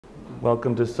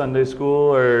Welcome to Sunday School,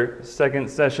 our second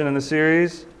session in the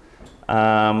series.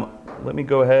 Let me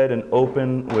go ahead and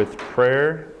open with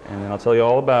prayer, and then I'll tell you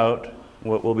all about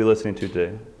what we'll be listening to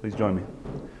today. Please join me.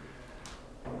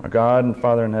 Our God and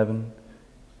Father in heaven,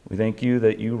 we thank you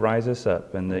that you rise us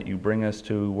up and that you bring us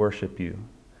to worship you,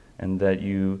 and that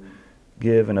you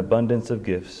give an abundance of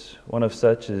gifts. One of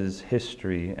such is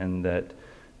history, and that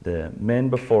the men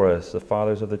before us, the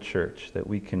fathers of the church, that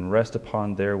we can rest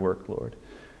upon their work, Lord.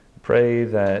 Pray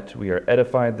that we are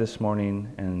edified this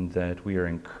morning and that we are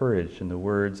encouraged in the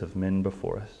words of men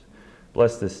before us.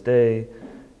 Bless this day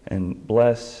and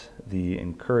bless the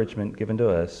encouragement given to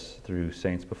us through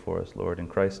saints before us, Lord. In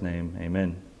Christ's name,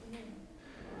 amen.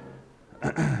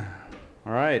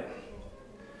 All right.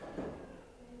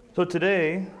 So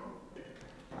today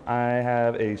I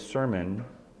have a sermon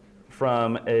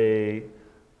from a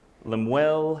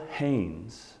Lemuel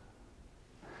Haynes.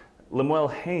 Lemuel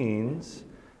Haynes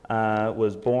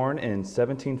was born in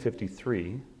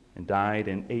 1753 and died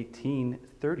in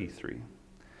 1833.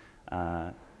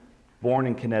 Born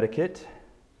in Connecticut,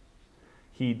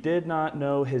 he did not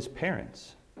know his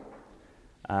parents,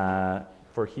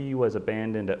 for he was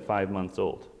abandoned at 5 months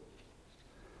old.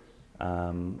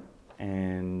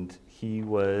 And he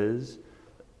was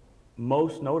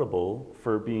most notable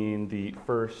for being the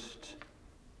first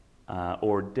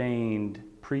ordained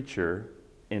preacher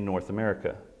in North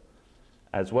America,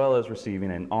 as well as receiving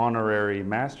an honorary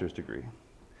master's degree.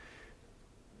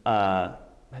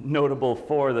 Notable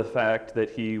for the fact that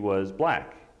he was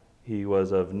black. He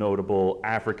was of notable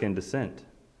African descent.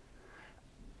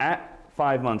 At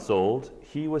 5 months old,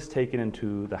 he was taken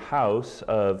into the house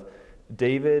of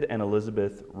David and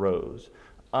Elizabeth Rose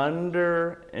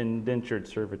under indentured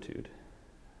servitude.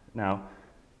 Now,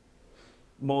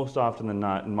 most often than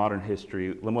not in modern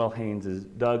history, Lemuel Haynes is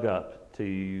dug up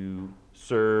to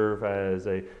serve as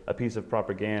a piece of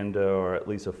propaganda or at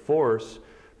least a force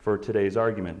for today's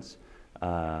arguments.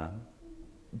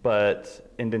 But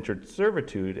indentured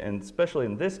servitude, and especially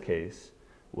in this case,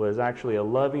 was actually a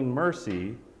loving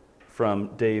mercy from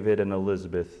David and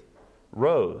Elizabeth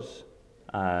Rose.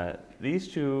 These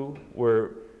two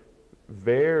were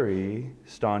very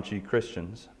staunchy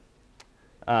Christians.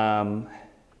 The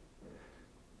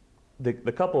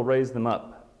couple raised them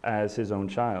up as their own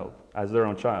child.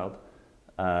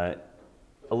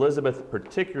 Elizabeth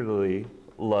particularly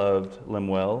loved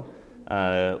Lemuel.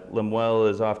 Lemuel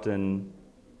is often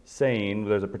saying,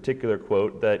 there's a particular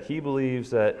quote, that he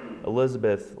believes that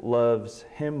Elizabeth loves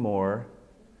him more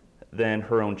than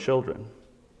her own children.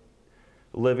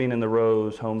 Living in the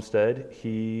Rose homestead,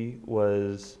 he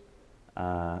was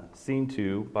seen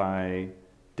to by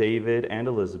David and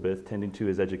Elizabeth, tending to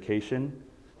his education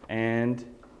and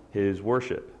his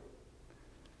worship.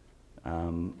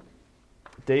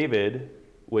 David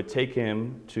would take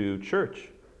him to church.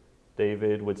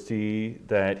 David would see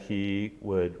that he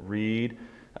would read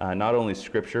not only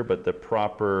scripture, but the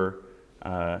proper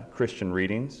Christian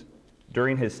readings.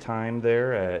 During his time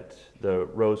there at the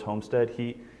Rose homestead,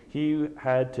 he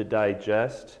had to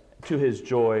digest, to his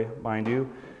joy, mind you,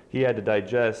 he had to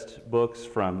digest books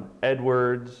from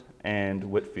Edwards and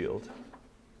Whitefield.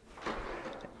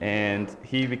 And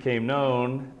he became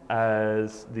known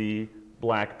as the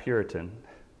Black Puritan.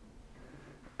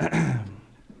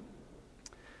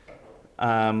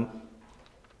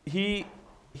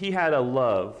 He had a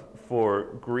love for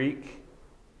Greek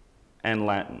and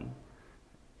Latin.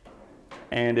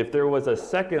 And if there was a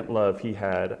second love he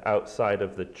had outside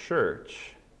of the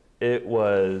church, it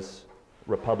was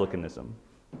republicanism.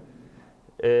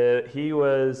 He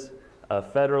was a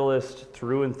Federalist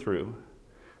through and through.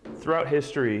 Throughout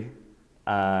history,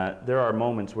 there are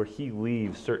moments where he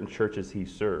leaves certain churches he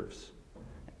serves.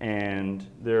 And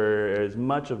there is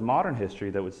much of modern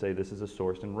history that would say this is a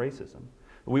source in racism.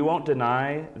 We won't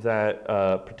deny that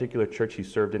a particular church he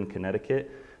served in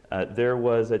Connecticut, there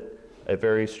was a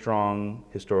very strong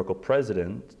historical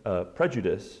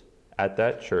prejudice at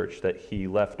that church that he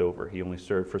left over. He only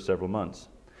served for several months.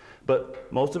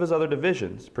 But most of his other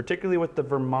divisions, particularly with the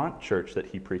Vermont church that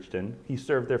he preached in, he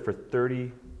served there for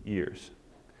 30 years.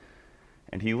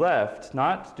 And he left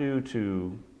not due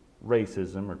to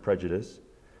racism or prejudice,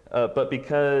 but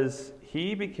because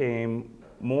he became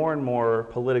more and more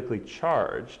politically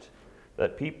charged,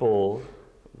 that people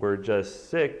were just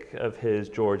sick of his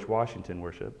George Washington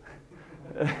worship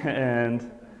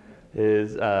and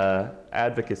his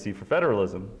advocacy for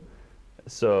federalism.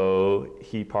 So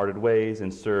he parted ways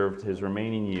and served his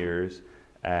remaining years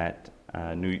at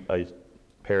a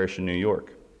parish in New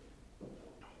York.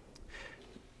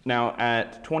 Now,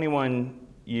 at 21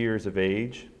 years of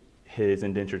age, his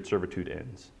indentured servitude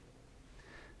ends.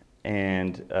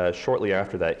 and shortly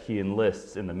after that, he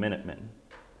enlists in the Minutemen.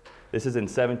 This is in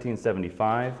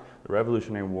 1775. The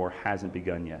Revolutionary War hasn't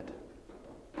begun yet.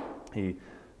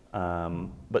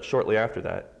 But shortly after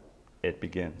that, it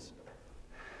begins.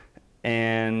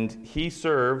 And he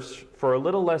serves for a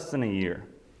little less than a year.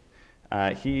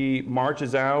 He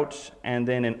marches out, and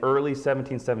then in early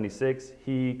 1776,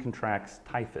 he contracts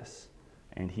typhus,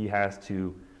 and he has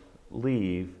to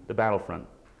leave the battlefront.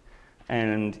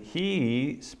 And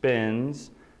he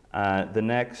spends the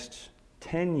next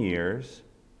 10 years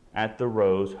at the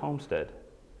Rose homestead.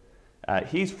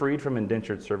 He's freed from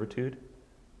indentured servitude,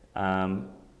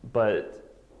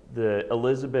 but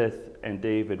Elizabeth and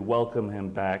David welcome him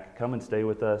back, come and stay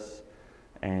with us,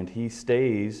 and he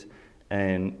stays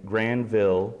in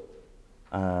Granville,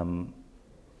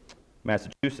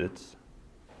 Massachusetts,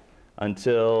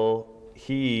 until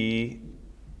he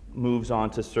moves on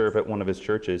to serve at one of his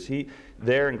churches.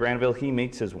 There in Granville, he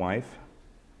meets his wife,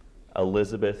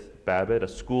 Elizabeth Babbitt, a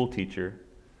school teacher,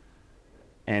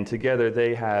 and together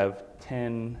they have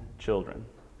 10 children.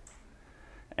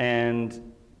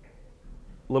 And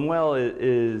Lemuel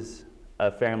is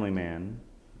a family man,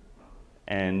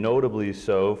 and notably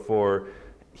so, for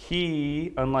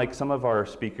he, unlike some of our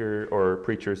speaker or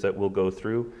preachers that we'll go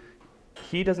through,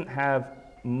 he doesn't have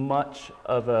much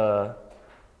of a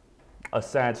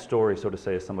sad story, so to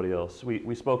say, as somebody else.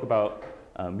 We spoke about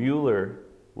Mueller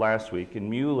last week, and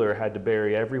Mueller had to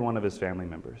bury every one of his family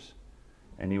members,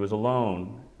 and he was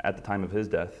alone at the time of his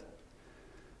death.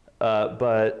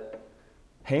 But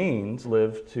Haynes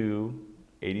lived to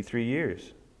 80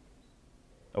 years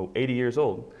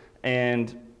old,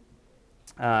 and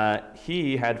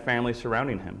he had family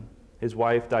surrounding him. His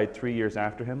wife died 3 years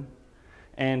after him,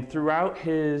 and throughout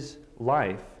his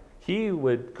life, he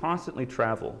would constantly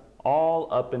travel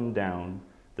all up and down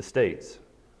the states.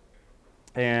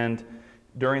 And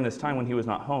during this time when he was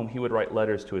not home, he would write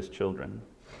letters to his children.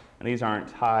 And these aren't,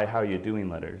 "Hi, how you doing"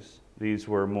 letters. These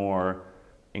were more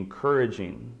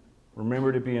encouraging.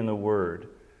 Remember to be in the Word.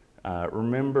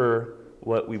 Remember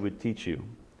what we would teach you.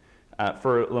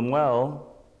 For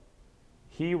Lemuel,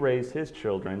 he raised his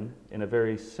children in a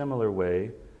very similar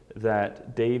way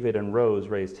that David and Rose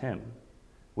raised him,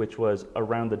 which was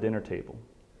around the dinner table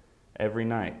every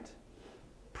night,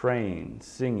 praying,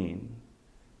 singing,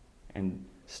 and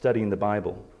studying the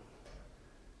Bible.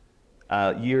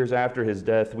 Years after his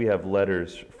death, we have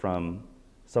letters from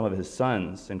some of his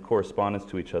sons in correspondence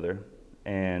to each other.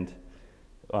 And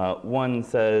one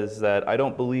says that, "I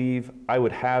don't believe I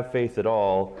would have faith at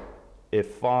all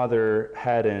if Father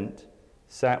hadn't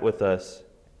sat with us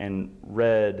and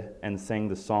read and sang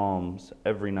the Psalms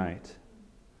every night."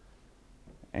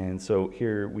 And so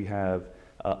here we have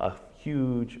a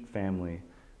huge family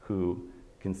who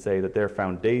can say that their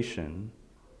foundation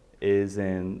is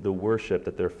in the worship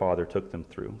that their father took them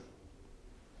through.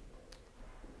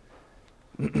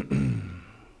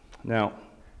 Now,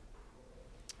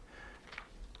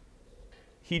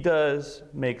 he does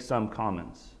make some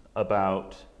comments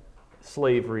about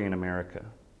slavery in America.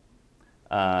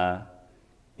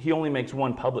 He only makes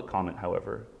one public comment,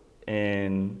 however,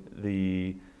 in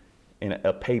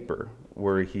a paper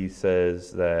where he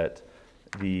says that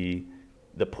the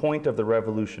point of the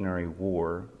Revolutionary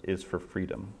War is for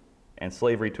freedom, and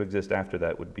slavery to exist after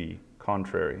that would be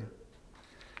contrary.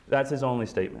 That's his only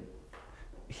statement.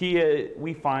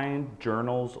 We find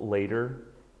journals later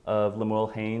of Lemuel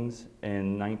Haynes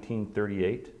in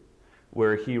 1938,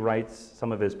 where he writes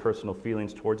some of his personal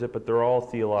feelings towards it, but they're all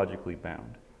theologically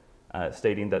bound,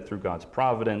 stating that through God's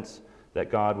providence, that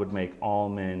God would make all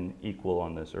men equal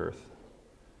on this earth.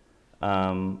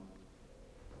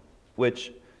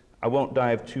 Which I won't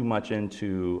dive too much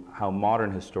into how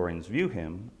modern historians view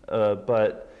him,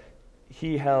 but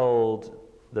he held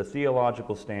the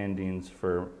theological standings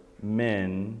for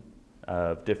men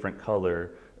of different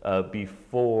color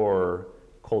before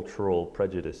cultural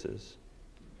prejudices.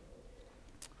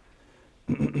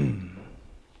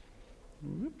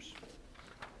 Oops.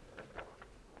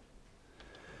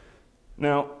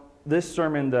 Now, this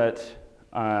sermon that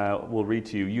we'll read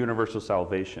to you, Universal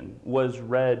Salvation, was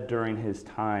read during his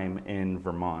time in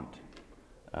Vermont.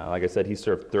 Like I said, he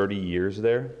served 30 years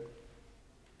there,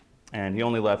 and he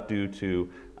only left due to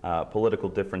political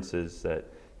differences that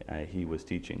he was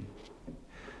teaching.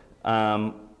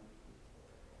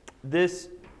 This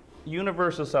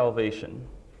Universal Salvation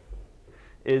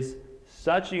is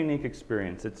such a unique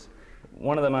experience. It's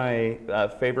one of my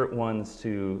favorite ones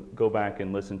to go back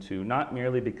and listen to, not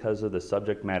merely because of the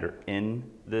subject matter in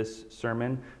this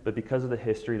sermon, but because of the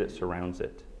history that surrounds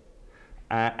it.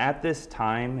 At this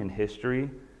time in history,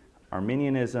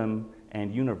 Arminianism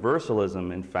and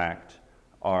universalism, in fact,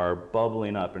 are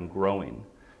bubbling up and growing.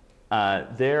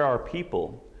 There are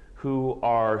people who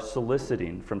are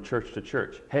soliciting from church to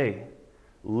church, hey,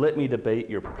 let me debate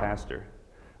your pastor.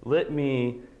 Let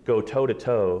me go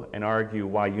toe-to-toe and argue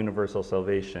why universal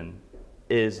salvation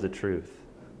is the truth.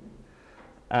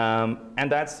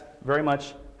 And that's very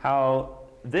much how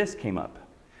this came up.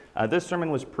 This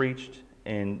sermon was preached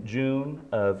in June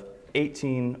of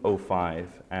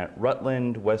 1805 at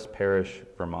Rutland, West Parish,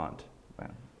 Vermont. Wow.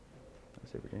 Did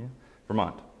I say Virginia?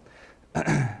 Vermont.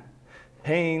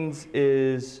 Haynes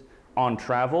is on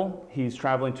travel. He's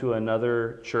traveling to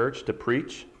another church to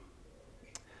preach.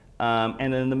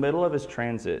 And in the middle of his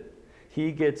transit,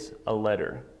 he gets a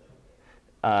letter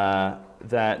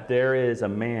that there is a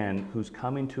man who's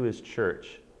coming to his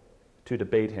church to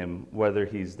debate him whether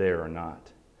he's there or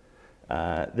not.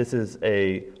 This is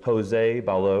a Jose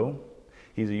Ballot.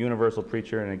 He's a universal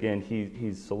preacher, and again,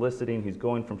 he's soliciting, he's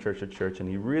going from church to church, and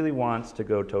he really wants to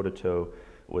go toe-to-toe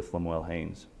with Lemuel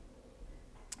Haynes.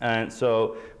 And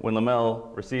so when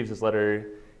Lemuel receives this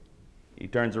letter, he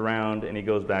turns around and he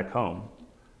goes back home.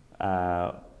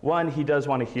 One, he does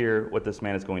want to hear what this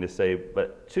man is going to say,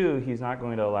 but two, he's not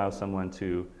going to allow someone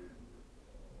to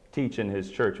teach in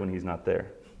his church when he's not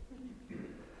there.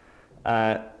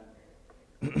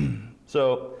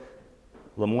 So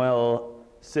Lemuel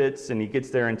sits and he gets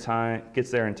there in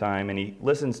time, and he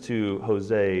listens to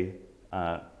Jose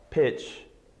pitch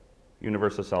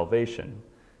universal salvation,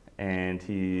 and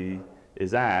he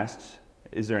is asked,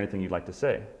 "Is there anything you'd like to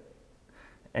say?"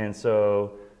 And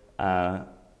so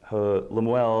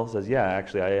Lemuel says, "Yeah,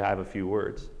 actually, I have a few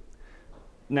words."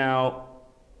 Now,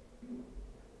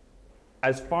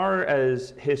 as far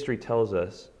as history tells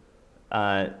us,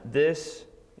 this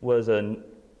was an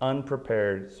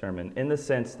unprepared sermon in the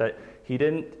sense that he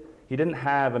didn't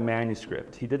have a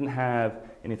manuscript. He didn't have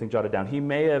anything jotted down. He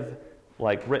may have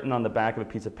written on the back of a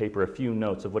piece of paper a few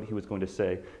notes of what he was going to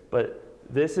say, but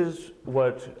this is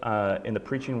what in the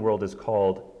preaching world is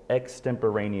called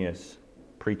extemporaneous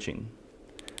preaching.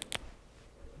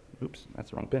 Oops, that's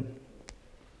the wrong pin.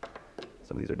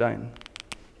 Some of these are dying.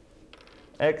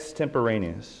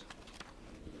 Extemporaneous.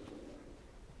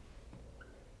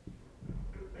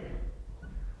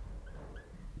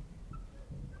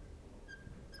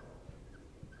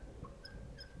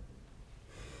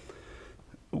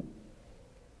 Ooh,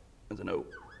 there's an O.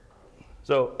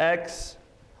 So ex,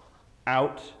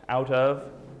 out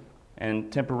of,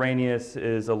 and temporaneous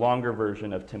is a longer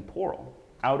version of temporal,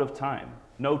 out of time,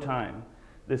 no time.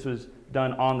 This was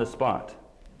done on the spot.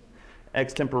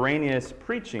 Extemporaneous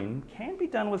preaching can be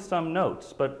done with some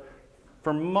notes, but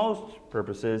for most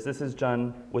purposes, this is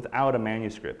done without a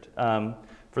manuscript.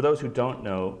 For those who don't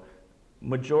know,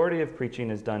 majority of preaching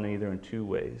is done either in two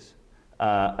ways.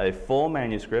 A full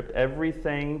manuscript,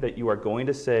 everything that you are going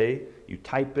to say, you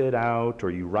type it out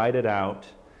or you write it out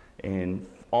in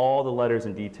all the letters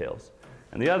and details.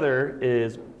 And the other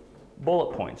is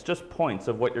bullet points, just points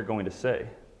of what you're going to say.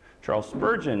 Charles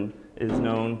Spurgeon is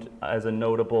known as a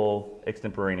notable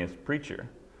extemporaneous preacher,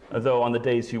 though on the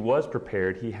days he was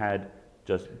prepared, he had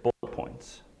just bullet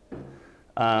points.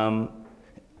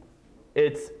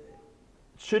 It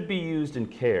should be used in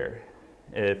care.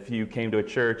 If you came to a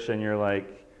church and you're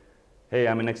like, hey,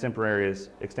 I'm an extemporaneous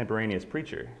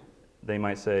preacher, they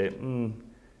might say,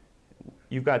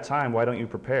 you've got time, why don't you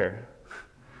prepare?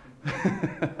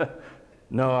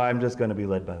 No, I'm just going to be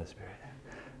led by the Spirit.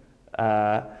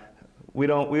 We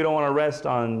don't want to rest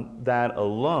on that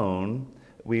alone.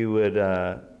 We would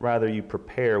rather you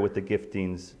prepare with the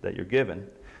giftings that you're given.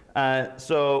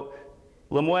 So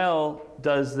Lemuel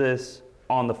does this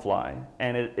on the fly,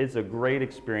 and it's a great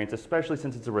experience, especially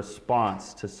since it's a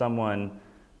response to someone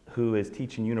who is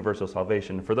teaching universal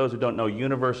salvation. For those who don't know,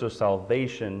 universal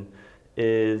salvation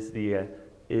is the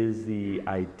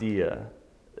idea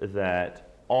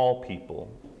that all people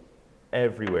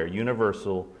everywhere,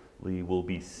 universally, will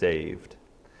be saved.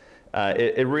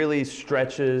 It really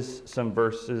stretches some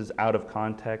verses out of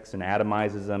context and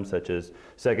atomizes them, such as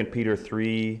 2 Peter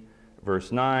 3,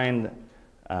 verse 9,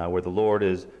 where the Lord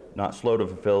is not slow to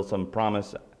fulfill some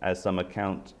promise, as some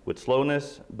account with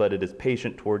slowness, but it is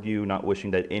patient toward you, not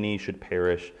wishing that any should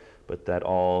perish, but that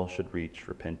all should reach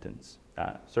repentance.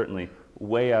 Certainly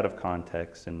way out of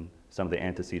context and some of the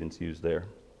antecedents used there.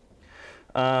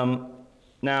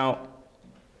 Now,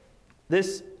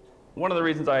 one of the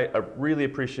reasons I really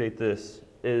appreciate this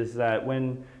is that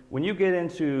when you get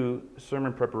into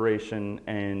sermon preparation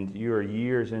and you're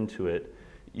years into it,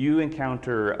 you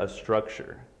encounter a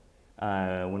structure.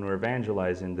 When we're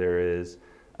evangelizing, there is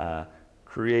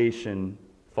creation,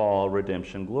 fall,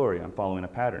 redemption, glory. I'm following a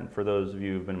pattern. For those of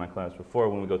you who've been in my class before,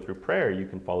 when we go through prayer, you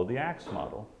can follow the Acts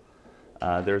model.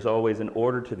 There's always an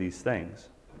order to these things.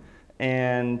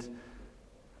 And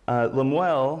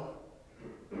Lemuel,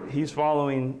 he's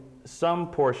following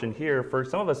some portion here. For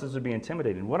some of us, this would be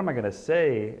intimidating. What am I going to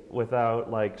say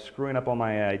without like screwing up all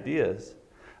my ideas?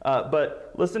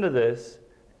 But listen to this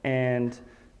and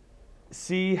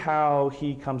see how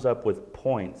he comes up with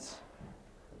points.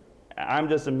 I'm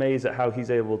just amazed at how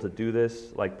he's able to do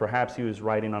this. Like perhaps he was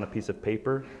writing on a piece of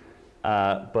paper,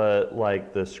 but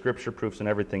like the scripture proofs and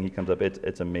everything he comes up,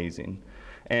 it's amazing.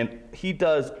 And he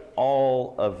does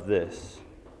all of this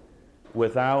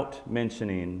without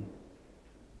mentioning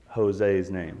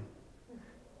Jose's name.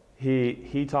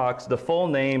 He talks, the full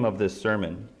name of this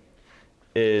sermon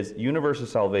is Universal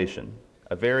Salvation,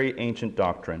 a very ancient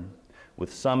doctrine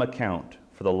with some account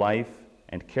for the life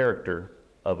and character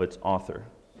of its author.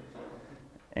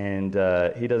 And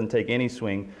he doesn't take any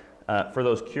swing. For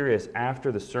those curious,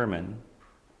 after the sermon,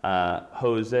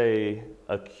 Jose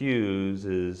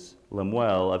accuses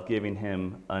Lemuel of giving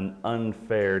him an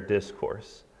unfair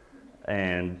discourse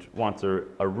and wants a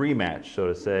rematch, so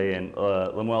to say, and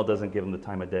Lemuel doesn't give him the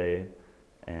time of day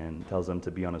and tells him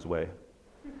to be on his way.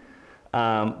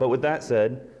 But with that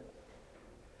said,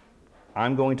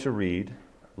 I'm going to read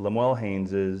Lemuel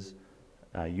Haynes'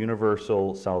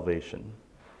 Universal Salvation.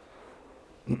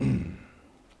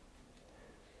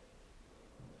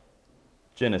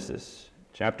 Genesis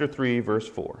chapter 3, verse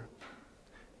 4.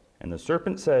 And the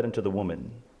serpent said unto the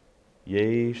woman,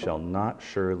 Ye shall not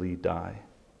surely die.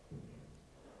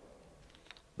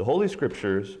 The Holy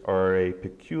Scriptures are a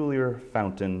peculiar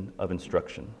fountain of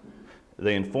instruction.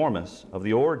 They inform us of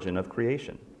the origin of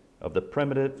creation, of the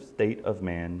primitive state of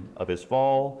man, of his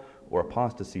fall or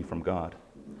apostasy from God.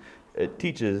 It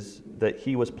teaches that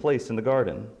he was placed in the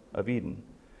Garden of Eden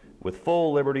with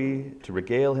full liberty to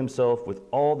regale himself with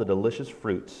all the delicious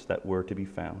fruits that were to be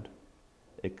found,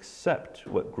 except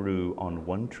what grew on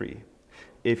one tree.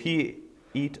 If he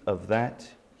eat of that,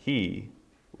 he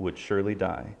would surely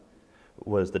die,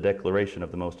 was the declaration of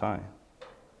the Most High.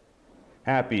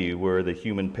 Happy were the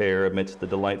human pair amidst the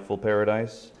delightful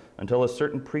paradise, until a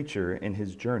certain preacher in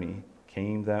his journey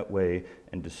came that way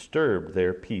and disturbed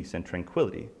their peace and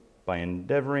tranquility by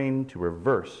endeavoring to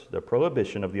reverse the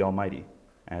prohibition of the Almighty,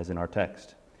 as in our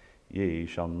text, Ye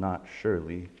shall not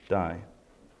surely die.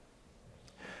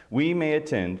 We may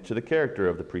attend to the character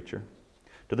of the preacher,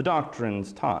 to the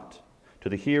doctrines taught, to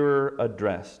the hearer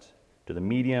addressed, to the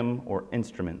medium or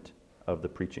instrument of the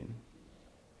preaching.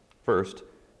 First,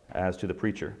 as to the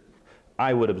preacher,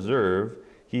 I would observe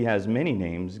he has many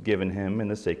names given him in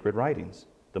the sacred writings.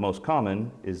 The most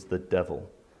common is the devil.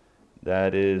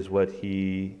 That is what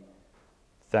he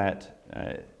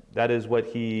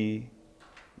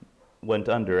went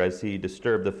under as he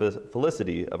disturbed the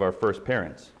felicity of our first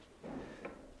parents.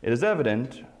 It is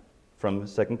evident from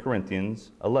 2 Corinthians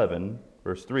 11,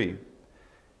 verse 3,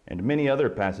 and many other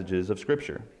passages of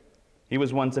Scripture. He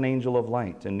was once an angel of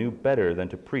light and knew better than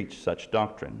to preach such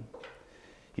doctrine.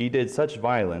 He did such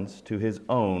violence to his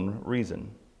own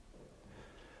reason.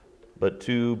 But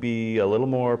to be a little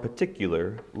more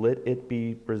particular, let it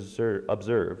be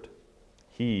observed,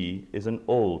 he is an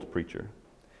old preacher.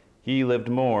 He lived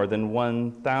more than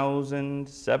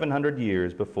 1,700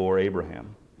 years before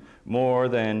Abraham, more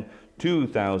than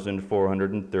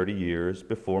 2,430 years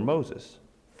before Moses,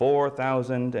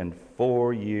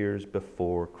 4,004 years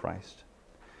before Christ.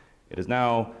 It is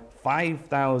now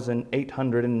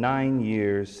 5,809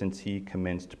 years since he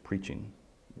commenced preaching.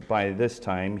 By this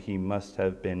time, he must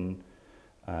have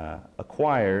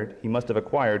acquired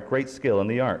great skill in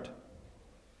the art.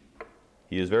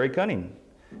 He is very cunning,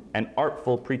 an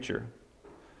artful preacher.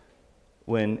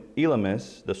 When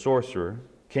Elymas, the sorcerer,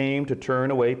 came to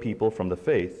turn away people from the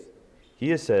faith,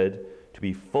 he is said to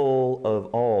be full of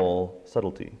all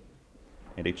subtlety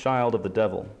and a child of the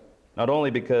devil, not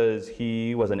only because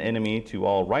he was an enemy to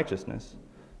all righteousness,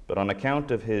 but on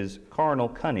account of his carnal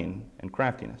cunning and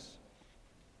craftiness.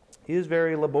 He is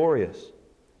very laborious,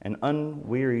 an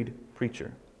unwearied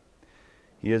preacher.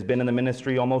 He has been in the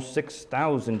ministry almost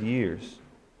 6,000 years,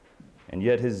 and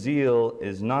yet his zeal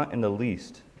is not in the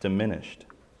least diminished.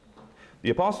 The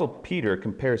Apostle Peter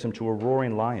compares him to a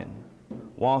roaring lion,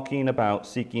 walking about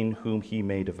seeking whom he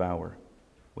may devour.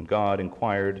 When God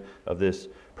inquired of this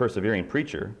persevering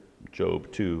preacher,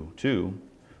 Job 2:2,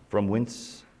 from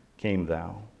whence came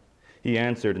thou? He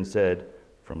answered and said,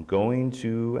 from going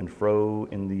to and fro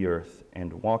in the earth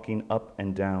and walking up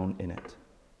and down in it.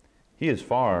 He is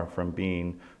far from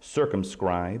being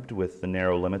circumscribed with the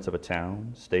narrow limits of a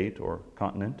town, state, or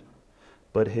continent,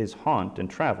 but his haunt and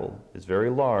travel is very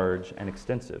large and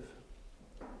extensive.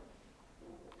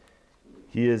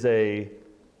 He is a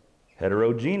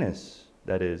heterogeneous,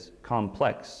 that is,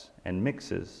 complex and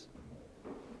mixes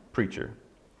preacher,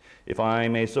 if I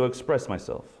may so express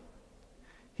myself.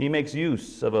 He makes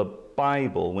use of a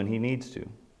Bible when he needs to,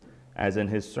 as in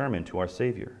his sermon to our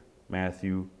Savior,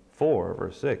 Matthew 4,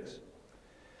 verse 6.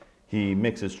 He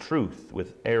mixes truth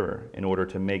with error in order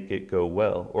to make it go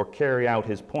well or carry out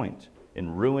his point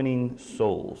in ruining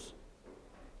souls.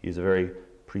 He is a very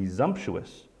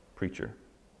presumptuous preacher.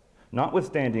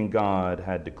 Notwithstanding God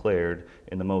had declared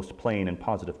in the most plain and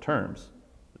positive terms,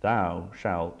 "Thou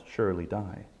shalt surely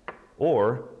die,"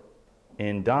 or,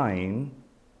 "In dying,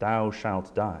 thou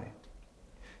shalt die."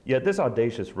 Yet this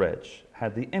audacious wretch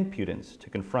had the impudence to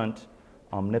confront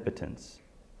omnipotence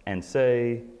and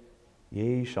say,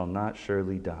 "Ye shall not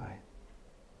surely die."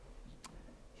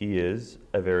 He is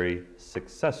a very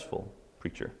successful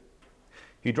preacher.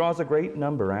 He draws a great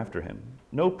number after him.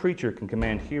 No preacher can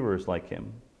command hearers like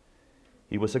him.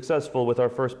 He was successful with our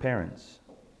first parents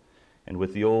and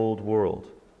with the old world.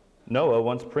 Noah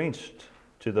once preached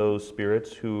to those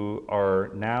spirits who are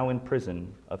now in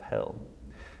prison of hell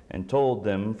and told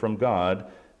them from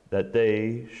God that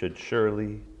they should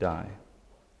surely die.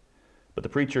 But the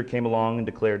preacher came along and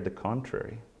declared the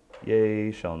contrary.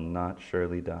 "Ye shall not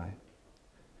surely die."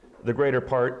 The greater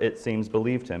part, it seems,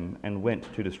 believed him and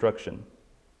went to destruction.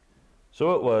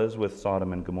 So it was with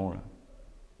Sodom and Gomorrah.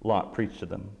 Lot preached to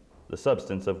them, the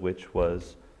substance of which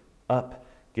was, "Up,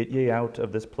 get ye out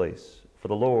of this place, for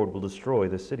the Lord will destroy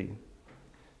this city."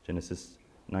 Genesis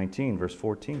 19, verse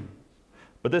 14.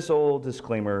 But this old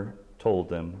disclaimer told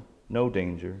them, no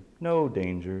danger,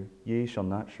 ye shall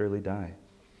not surely die.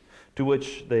 To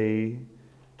which they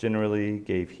generally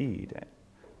gave heed,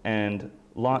 and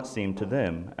Lot seemed to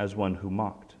them as one who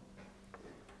mocked.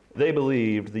 They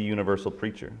believed the universal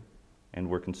preacher and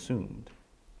were consumed.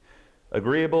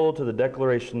 Agreeable to the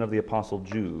declaration of the Apostle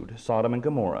Jude, Sodom and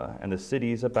Gomorrah and the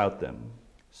cities about them,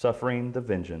 suffering the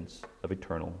vengeance of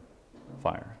eternal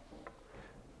fire.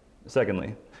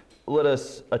 Secondly, let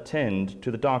us attend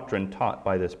to the doctrine taught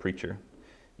by this preacher.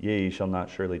 Ye shall not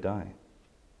surely die.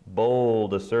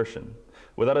 Bold assertion,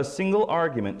 without a single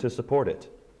argument to support it.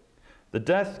 The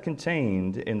death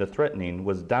contained in the threatening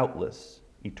was doubtless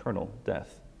eternal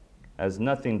death, as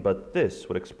nothing but this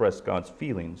would express God's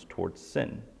feelings towards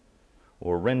sin,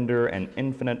 or render an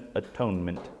infinite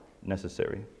atonement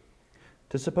necessary.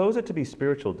 To suppose it to be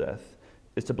spiritual death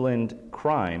is to blend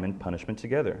crime and punishment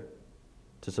together.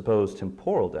 To suppose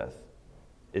temporal death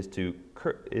is to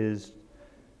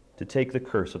take the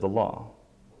curse of the law.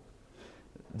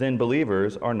 Then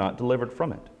believers are not delivered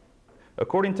from it.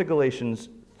 According to Galatians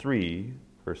 3,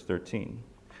 verse 13,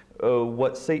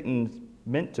 what Satan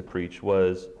meant to preach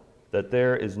was that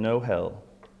there is no hell,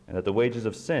 and that the wages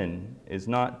of sin is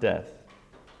not death,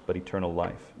 but eternal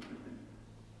life.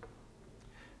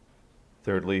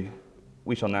 Thirdly,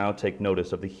 we shall now take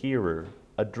notice of the hearer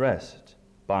addressed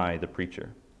by the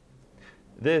preacher.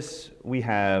 This we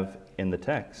have in the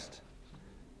text.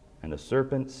 And the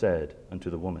serpent said unto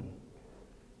the woman.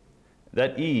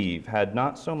 That Eve had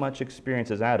not so much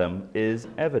experience as Adam is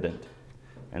evident,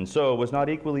 and so was not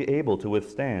equally able to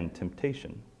withstand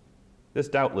temptation. This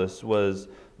doubtless was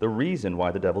the reason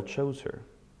why the devil chose her,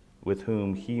 with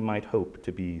whom he might hope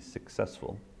to be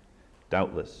successful.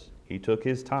 Doubtless he took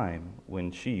his time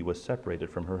when she was separated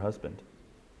from her husband.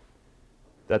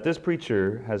 That this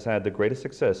preacher has had the greatest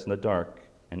success in the dark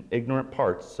and ignorant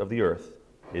parts of the earth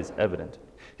is evident.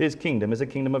 His kingdom is a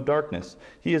kingdom of darkness.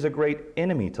 He is a great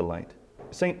enemy to light.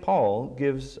 St. Paul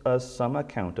gives us some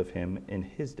account of him in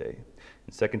his day.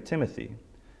 In 2 Timothy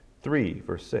 3,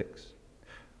 verse 6,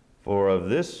 for of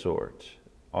this sort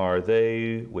are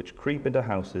they which creep into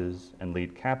houses and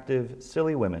lead captive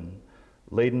silly women,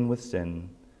 laden with sin,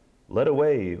 led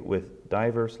away with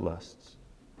diverse lusts.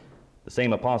 The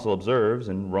same apostle observes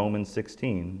in Romans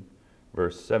 16,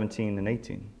 verse 17 and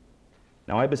 18,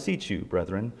 now I beseech you,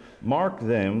 brethren, mark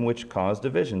them which cause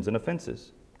divisions and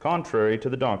offenses, contrary to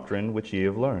the doctrine which ye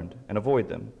have learned, and avoid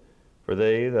them. For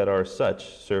they that are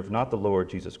such serve not the Lord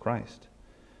Jesus Christ,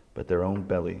 but their own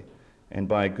belly, and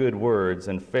by good words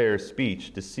and fair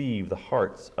speech deceive the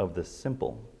hearts of the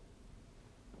simple.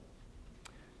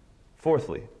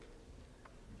 Fourthly,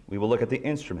 we will look at the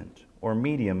instrument or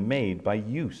medium made by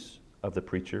use of the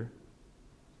preacher,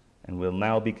 and will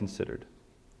now be considered.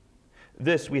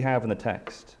 This we have in the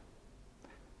text.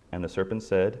 And the serpent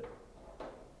said,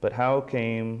 but how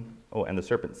came the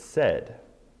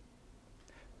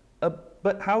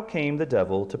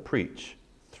devil to preach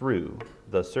through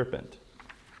the serpent?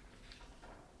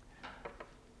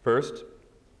 First,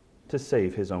 to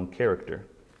save his own character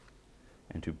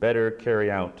and to better carry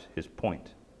out his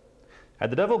point. Had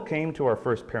the devil came to our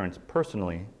first parents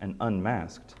personally and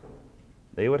unmasked,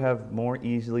 they would have more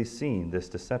easily seen this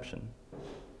deception.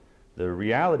 The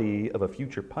reality of a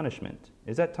future punishment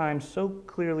is at times so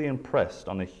clearly impressed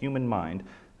on the human mind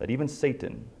that even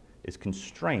Satan is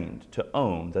constrained to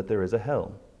own that there is a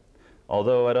hell,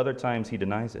 although at other times he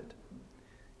denies it.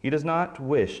 He does not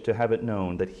wish to have it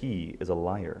known that he is a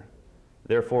liar.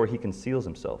 Therefore he conceals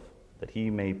himself, that he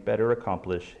may better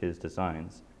accomplish his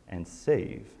designs and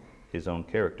save his own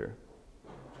character.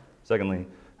 Secondly,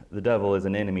 the devil is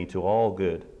an enemy to all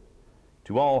good,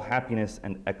 to all happiness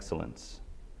and excellence.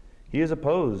 He is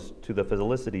opposed to the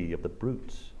felicity of the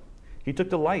brutes. He took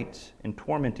delight in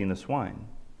tormenting the swine.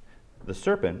 The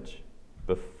serpent,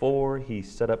 before he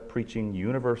set up preaching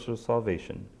universal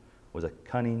salvation, was a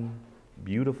cunning,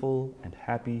 beautiful, and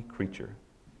happy creature.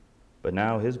 But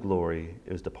now his glory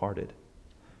is departed.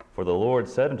 For the Lord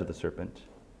said unto the serpent,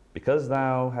 Because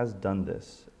thou hast done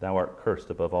this, thou art cursed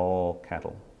above all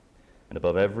cattle, and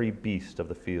above every beast of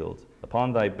the field.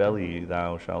 Upon thy belly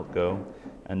thou shalt go,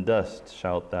 and dust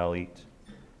shalt thou eat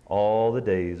all the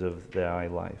days of thy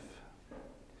life.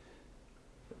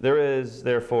 There is,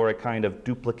 therefore, a kind of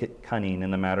duplicate cunning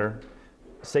in the matter.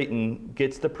 Satan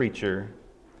gets the preacher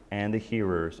and the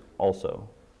hearers also,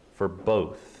 for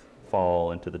both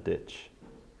fall into the ditch.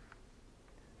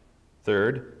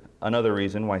 Third, another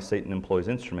reason why Satan employs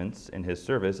instruments in his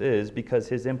service is because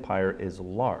his empire is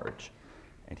large,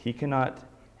 and he cannot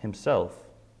himself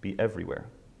be everywhere.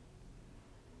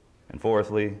 And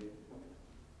fourthly,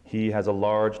 he has a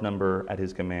large number at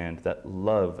his command that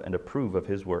love and approve of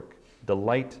his work,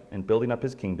 delight in building up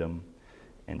his kingdom,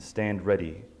 and stand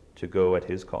ready to go at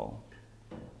his call.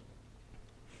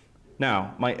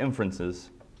 Now, my inferences.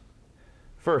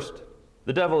 First,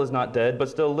 the devil is not dead, but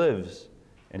still lives,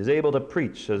 and is able to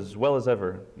preach as well as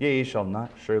ever. Yea, shall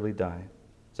not surely die.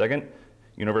 Second,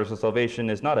 universal salvation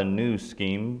is not a new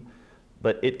scheme,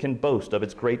 but it can boast of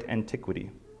its great antiquity.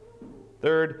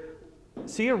 Third,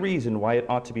 see a reason why it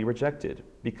ought to be rejected,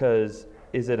 because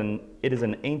it is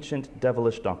an ancient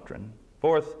devilish doctrine.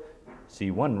 Fourth,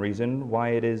 see one reason why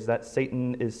it is that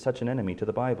Satan is such an enemy to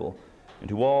the Bible and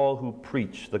to all who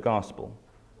preach the gospel,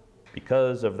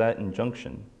 because of that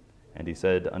injunction. And he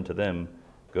said unto them,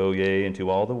 Go ye into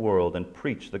all the world, and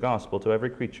preach the gospel to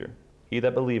every creature. He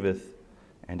that believeth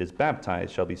and is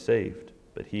baptized shall be saved,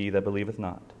 but he that believeth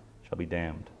not shall be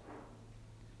damned.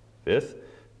 Fifth,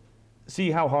 see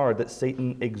how hard that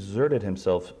Satan exerted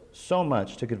himself so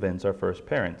much to convince our first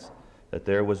parents that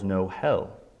there was no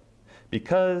hell.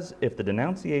 Because if the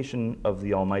denunciation of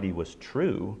the Almighty was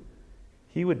true,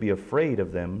 he would be afraid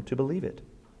of them to believe it.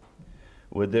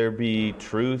 Would there be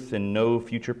truth in no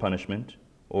future punishment,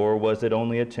 or was it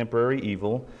only a temporary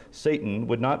evil? Satan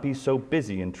would not be so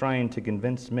busy in trying to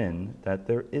convince men that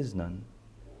there is none.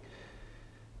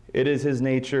 It is his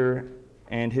nature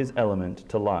and his element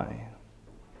to lie.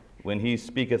 When he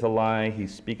speaketh a lie, he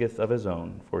speaketh of his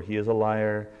own, for he is a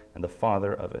liar and the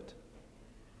father of it.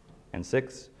 And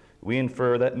six, we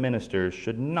infer that ministers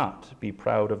should not be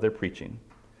proud of their preaching.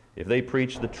 If they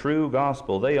preach the true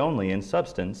gospel, they only, in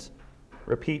substance,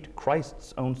 repeat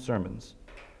Christ's own sermons.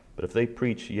 But if they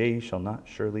preach, Yea, shall not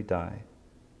surely die,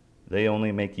 they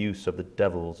only make use of the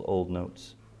devil's old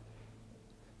notes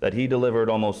that he delivered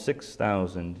almost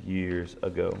 6,000 years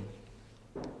ago.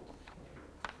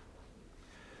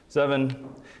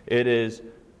 7, it is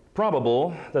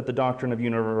probable that the doctrine of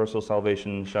universal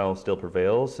salvation shall still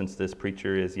prevail, since this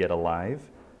preacher is yet alive,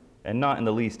 and not in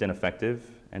the least ineffective,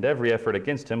 and every effort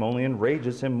against him only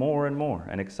enrages him more and more,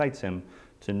 and excites him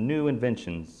to new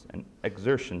inventions and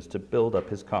exertions to build up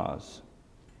his cause.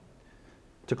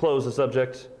 To close the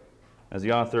subject, as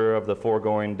the author of the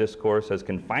foregoing discourse has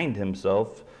confined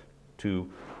himself to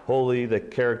wholly the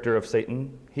character of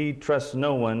Satan, he trusts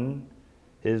no one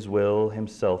his will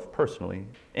himself personally,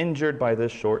 injured by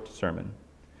this short sermon,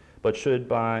 but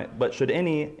should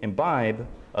any imbibe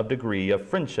of degree of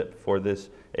friendship for this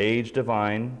age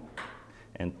divine,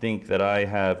 and think that I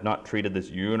have not treated this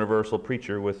universal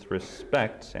preacher with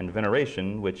respect and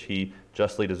veneration which he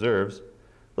justly deserves,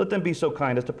 let them be so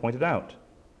kind as to point it out,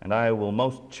 and I will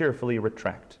most cheerfully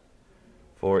retract.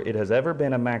 For it has ever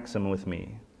been a maxim with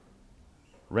me,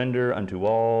 render unto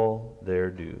all their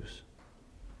dues.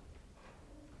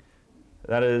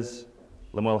 That is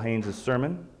Lemuel Haynes'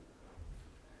 sermon.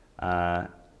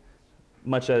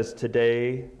 Much as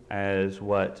today, as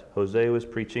what Jose was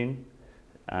preaching,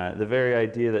 the very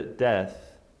idea that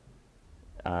death,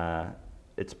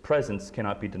 its presence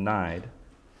cannot be denied,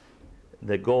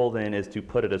 the goal then is to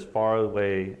put it as far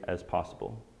away as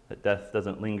possible. that death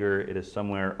doesn't linger, it is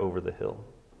somewhere over the hill.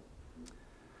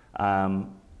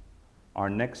 Our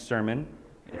next sermon,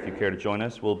 if you care to join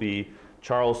us, will be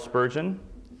Charles Spurgeon,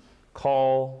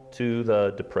 Call to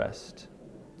the Depressed.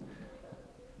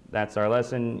 That's our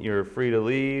lesson. You're free to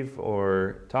leave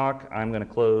or talk. I'm going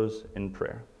to close in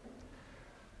prayer.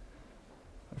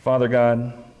 Father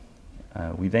God,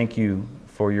 we thank you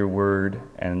for your word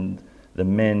and the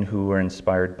men who are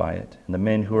inspired by it, and the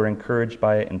men who are encouraged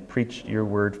by it and preach your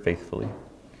word faithfully.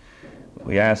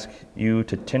 We ask you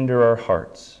to tender our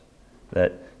hearts,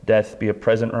 that death be a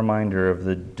present reminder of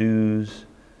the dues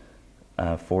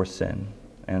for sin,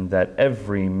 and that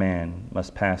every man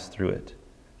must pass through it.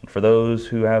 And for those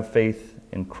who have faith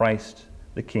in Christ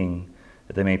the King,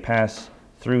 that they may pass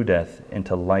through death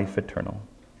into life eternal.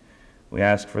 We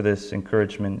ask for this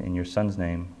encouragement in your Son's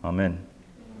name. Amen.